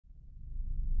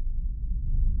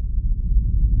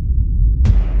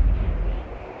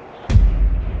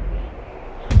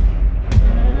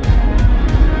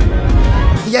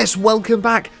Yes, welcome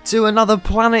back to another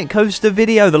Planet Coaster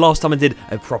video. The last time I did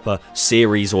a proper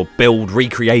series or build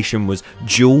recreation was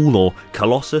Jewel or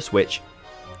Colossus, which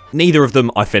neither of them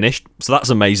I finished, so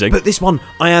that's amazing. But this one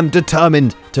I am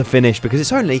determined to finish because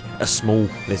it's only a small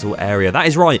little area. That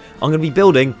is right, I'm going to be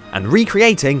building and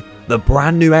recreating the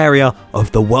brand new area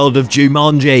of the World of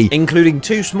Jumanji, including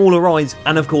 2 smaller rides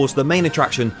and of course the main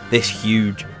attraction, this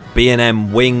huge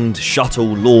B&M winged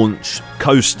shuttle launch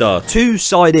coaster,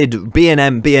 2-sided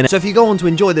B&M. So if you go on to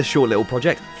enjoy this short little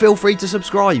project, feel free to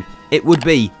subscribe. It would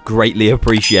be greatly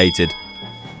appreciated.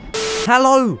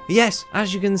 Hello! Yes,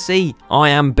 as you can see, I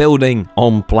am building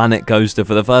on Planet Coaster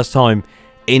for the first time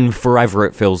in forever,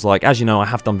 it feels like. As you know, I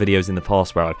have done videos in the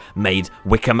past where I've made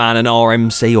Wicker Man an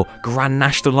RMC or Grand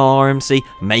National RMC,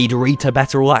 made Rita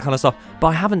better, all that kind of stuff. But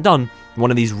I haven't done one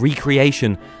of these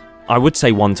recreation, I would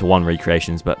say one-to-one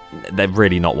recreations, but they're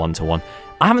really not one-to-one.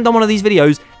 I haven't done one of these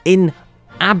videos in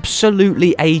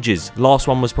absolutely ages. Last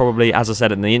one was probably, as I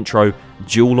said in the intro,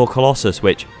 Jewel or Colossus,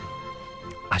 which,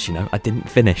 as you know, I didn't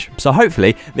finish. So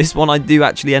hopefully this one I do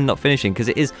actually end up finishing, because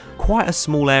it is quite a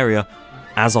small area,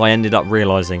 as I ended up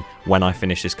realising when I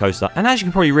finished this coaster. And as you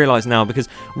can probably realise now, because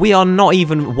we are not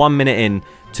even 1 minute in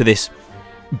to this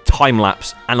time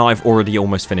lapse and I've already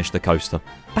almost finished the coaster.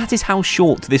 That is how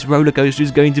short this roller coaster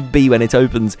is going to be when it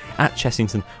opens at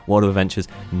Chessington World of Adventures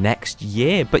next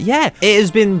year. But yeah, it has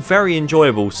been very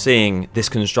enjoyable seeing this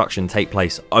construction take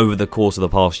place over the course of the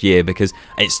past year, because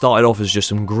it started off as just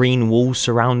some green walls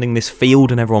surrounding this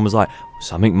field and everyone was like,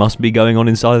 something must be going on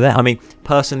inside of there. I mean,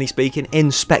 personally speaking, in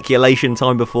speculation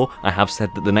time before, I have said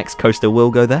that the next coaster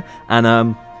will go there,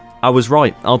 and I was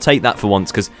right. I'll take that for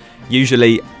once, because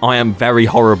usually I am very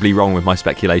horribly wrong with my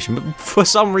speculation, but for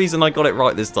some reason I got it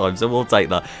right this time, so we'll take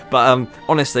that. But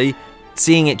honestly,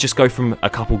 seeing it just go from a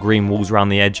couple green walls around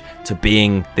the edge to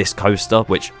being this coaster,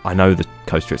 which I know the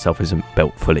coaster itself isn't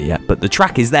built fully yet, but the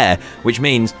track is there, which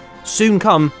means soon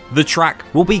come, the track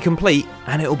will be complete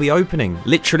and it will be opening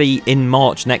literally in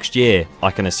March next year,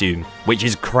 I can assume, which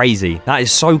is crazy. That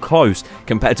is so close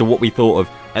compared to what we thought of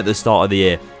at the start of the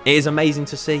year. It is amazing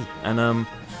to see, and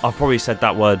I've probably said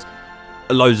that word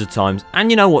loads of times. And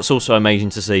you know what's also amazing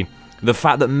to see? The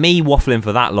fact that me waffling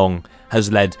for that long has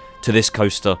led to this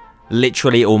coaster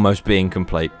literally almost being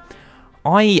complete.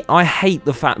 I hate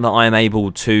the fact that I am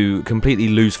able to completely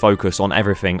lose focus on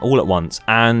everything all at once,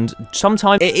 and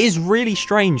sometimes it is really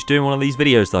strange doing one of these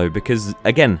videos though, because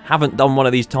again, haven't done one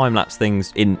of these time-lapse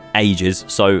things in ages,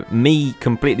 so me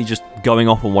completely just going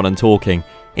off on one and talking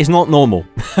is not normal.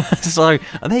 So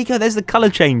there you go, there's the colour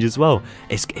change as well.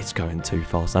 It's going too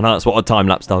fast. I know that's what a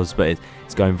time-lapse does, but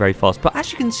it's going very fast. But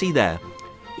as you can see there,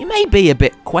 you may be a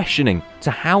bit questioning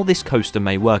to how this coaster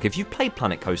may work. If you've played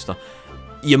Planet Coaster,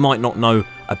 you might not know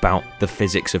about the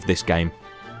physics of this game.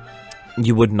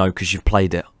 You would know because you've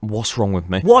played it. What's wrong with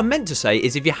me? What I meant to say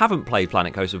is, if you haven't played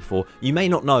Planet Coaster before, you may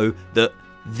not know that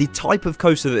the type of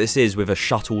coaster that this is, with a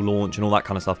shuttle launch and all that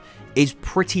kind of stuff, is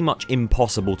pretty much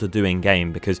impossible to do in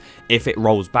game, because if it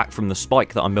rolls back from the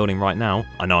spike that I'm building right now,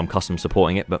 I know I'm custom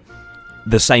supporting it, but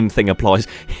the same thing applies.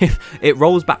 If it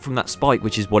rolls back from that spike,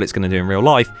 which is what it's going to do in real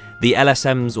life, the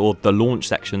LSMs or the launch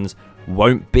sections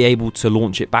won't be able to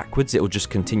launch it backwards. It will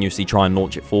just continuously try and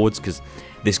launch it forwards, because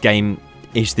this game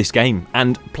is this game.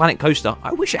 And Planet Coaster,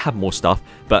 I wish it had more stuff,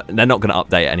 but they're not going to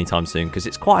update it anytime soon, because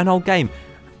it's quite an old game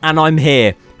and I'm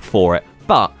here for it.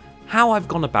 But how I've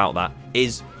gone about that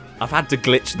is I've had to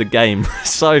glitch the game.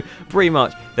 So pretty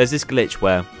much there's this glitch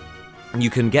where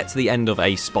you can get to the end of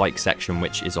a spike section,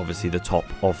 which is obviously the top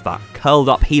of that curled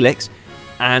up helix,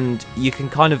 and you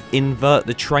can kind of invert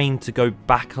the train to go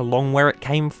back along where it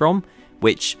came from,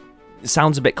 which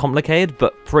sounds a bit complicated,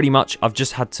 but pretty much I've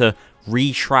just had to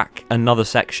retrack another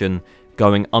section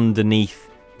going underneath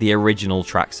the original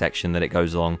track section that it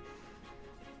goes along.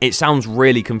 It sounds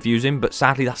really confusing, but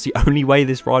sadly that's the only way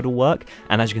this ride will work.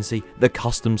 And as you can see, the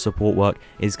custom support work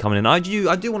is coming in. I do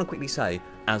want to quickly say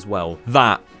as well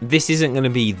that this isn't going to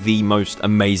be the most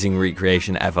amazing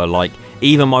recreation ever. Like,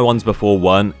 even my ones before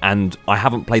weren't, and I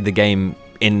haven't played the game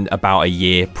in about a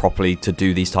year properly to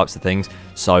do these types of things.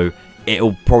 So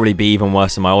it'll probably be even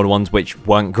worse than my older ones, which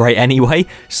weren't great anyway.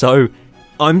 So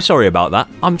I'm sorry about that.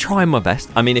 I'm trying my best.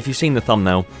 I mean, if you've seen the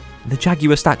thumbnail, the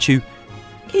Jaguar statue,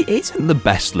 it isn't the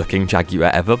best looking Jaguar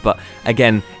ever, but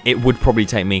again, it would probably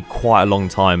take me quite a long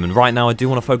time, and right now I do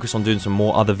want to focus on doing some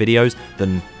more other videos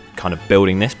than kind of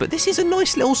building this, but this is a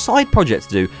nice little side project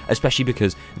to do, especially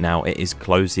because now it is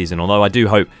close season, although I do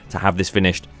hope to have this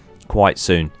finished quite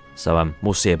soon, so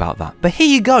we'll see about that. But here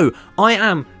you go, I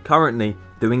am currently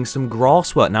doing some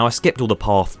grass work. Now, I skipped all the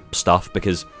path stuff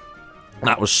because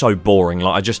That was so boring.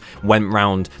 Like, I just went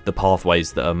round the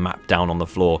pathways that are mapped down on the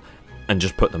floor and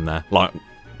just put them there. Like,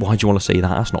 why do you want to see that?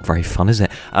 That's not very fun, is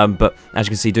it? But as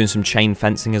you can see, doing some chain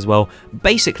fencing as well.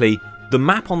 Basically, the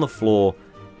map on the floor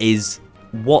is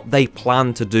what they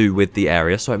plan to do with the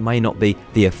area, so it may not be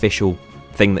the official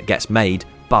thing that gets made,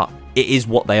 but it is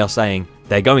what they are saying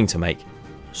they're going to make.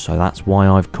 So that's why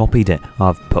I've copied it.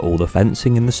 I've put all the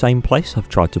fencing in the same place, I've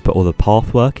tried to put all the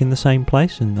pathwork in the same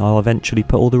place, and I'll eventually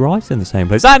put all the rides in the same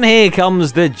place. And here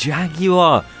comes the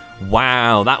Jaguar!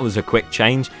 Wow, that was a quick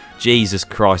change. Jesus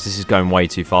Christ, this is going way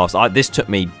too fast. This took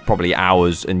me probably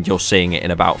hours, and you're seeing it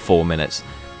in about 4 minutes.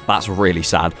 That's really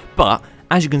sad. But,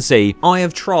 as you can see, I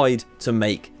have tried to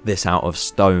make this out of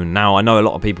stone. Now, I know a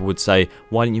lot of people would say,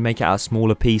 why didn't you make it out of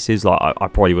smaller pieces? Like, I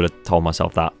probably would have told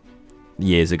myself that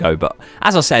years ago, but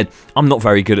as I said, I'm not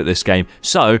very good at this game,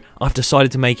 so I've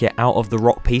decided to make it out of the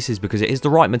rock pieces because it is the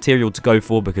right material to go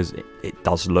for, because it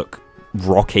does look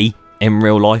rocky in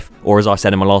real life, or as I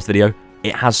said in my last video,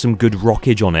 it has some good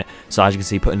rockage on it. So as you can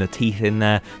see, putting the teeth in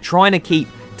there, trying to keep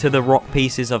to the rock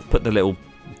pieces. I've put the little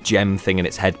gem thing in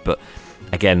its head, but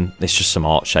again, it's just some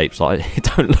art shapes, like, it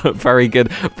don't look very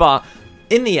good. But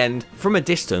in the end, from a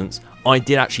distance, I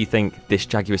did actually think this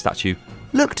Jaguar statue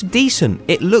looked decent.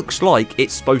 It looks like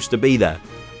it's supposed to be there,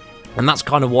 and that's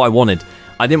kind of what I wanted.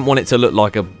 I didn't want it to look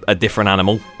like a different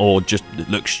animal or just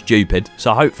look stupid,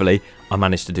 so hopefully I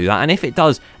managed to do that. And if it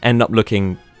does end up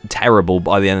looking terrible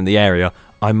by the end of the area,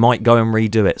 I might go and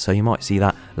redo it, so you might see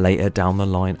that later down the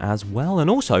line as well. And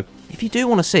also, if you do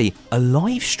want to see a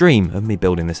live stream of me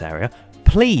building this area,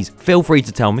 please feel free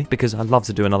to tell me, because I'd love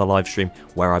to do another live stream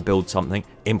where I build something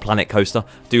in Planet Coaster.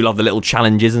 Do love the little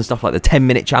challenges and stuff, like the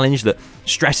 10-minute challenge that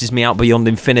stresses me out beyond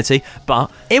infinity,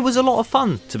 but it was a lot of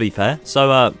fun, to be fair.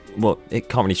 So, well, it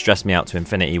can't really stress me out to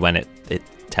infinity when it's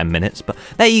 10 minutes, but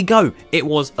there you go. It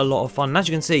was a lot of fun. And as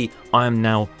you can see, I am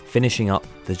now finishing up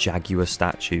the Jaguar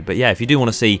statue. But yeah, if you do want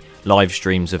to see live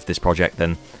streams of this project,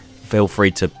 then feel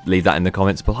free to leave that in the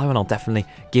comments below, and I'll definitely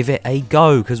give it a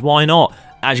go, because why not?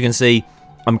 As you can see,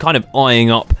 I'm kind of eyeing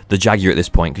up the Jaguar at this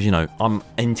point, because, you know, I'm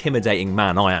an intimidating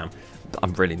man, I am.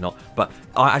 I'm really not. But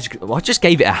I just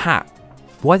gave it a hat.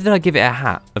 Why did I give it a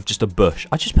hat of just a bush?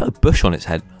 I just put a bush on its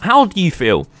head. How do you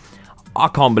feel? I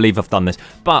can't believe I've done this.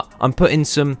 But I'm putting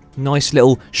some nice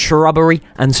little shrubbery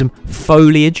and some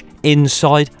foliage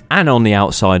inside and on the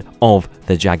outside of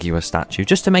the Jaguar statue,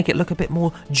 just to make it look a bit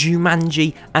more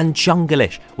Jumanji and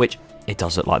jungle-ish, which it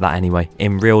does look like that anyway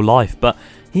in real life. But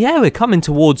yeah, we're coming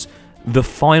towards the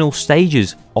final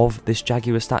stages of this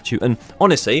Jaguar statue, and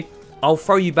honestly, I'll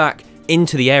throw you back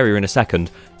into the area in a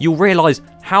second. You'll realise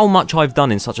how much I've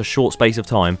done in such a short space of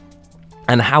time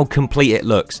and how complete it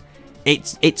looks.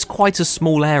 It's quite a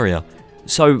small area,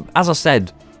 so as I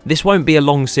said, this won't be a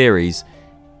long series.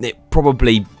 It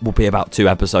probably will be about 2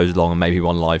 episodes long and maybe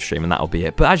 1 live stream, and that'll be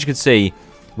it. But as you can see,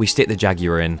 we stick the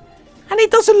Jaguar in, and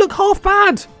it doesn't look half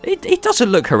bad. It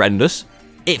doesn't look horrendous.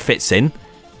 It fits in,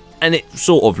 and it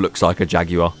sort of looks like a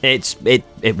Jaguar.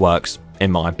 It works,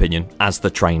 in my opinion, as the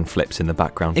train flips in the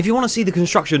background. If you want to see the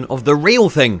construction of the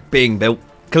real thing being built,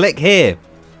 click here.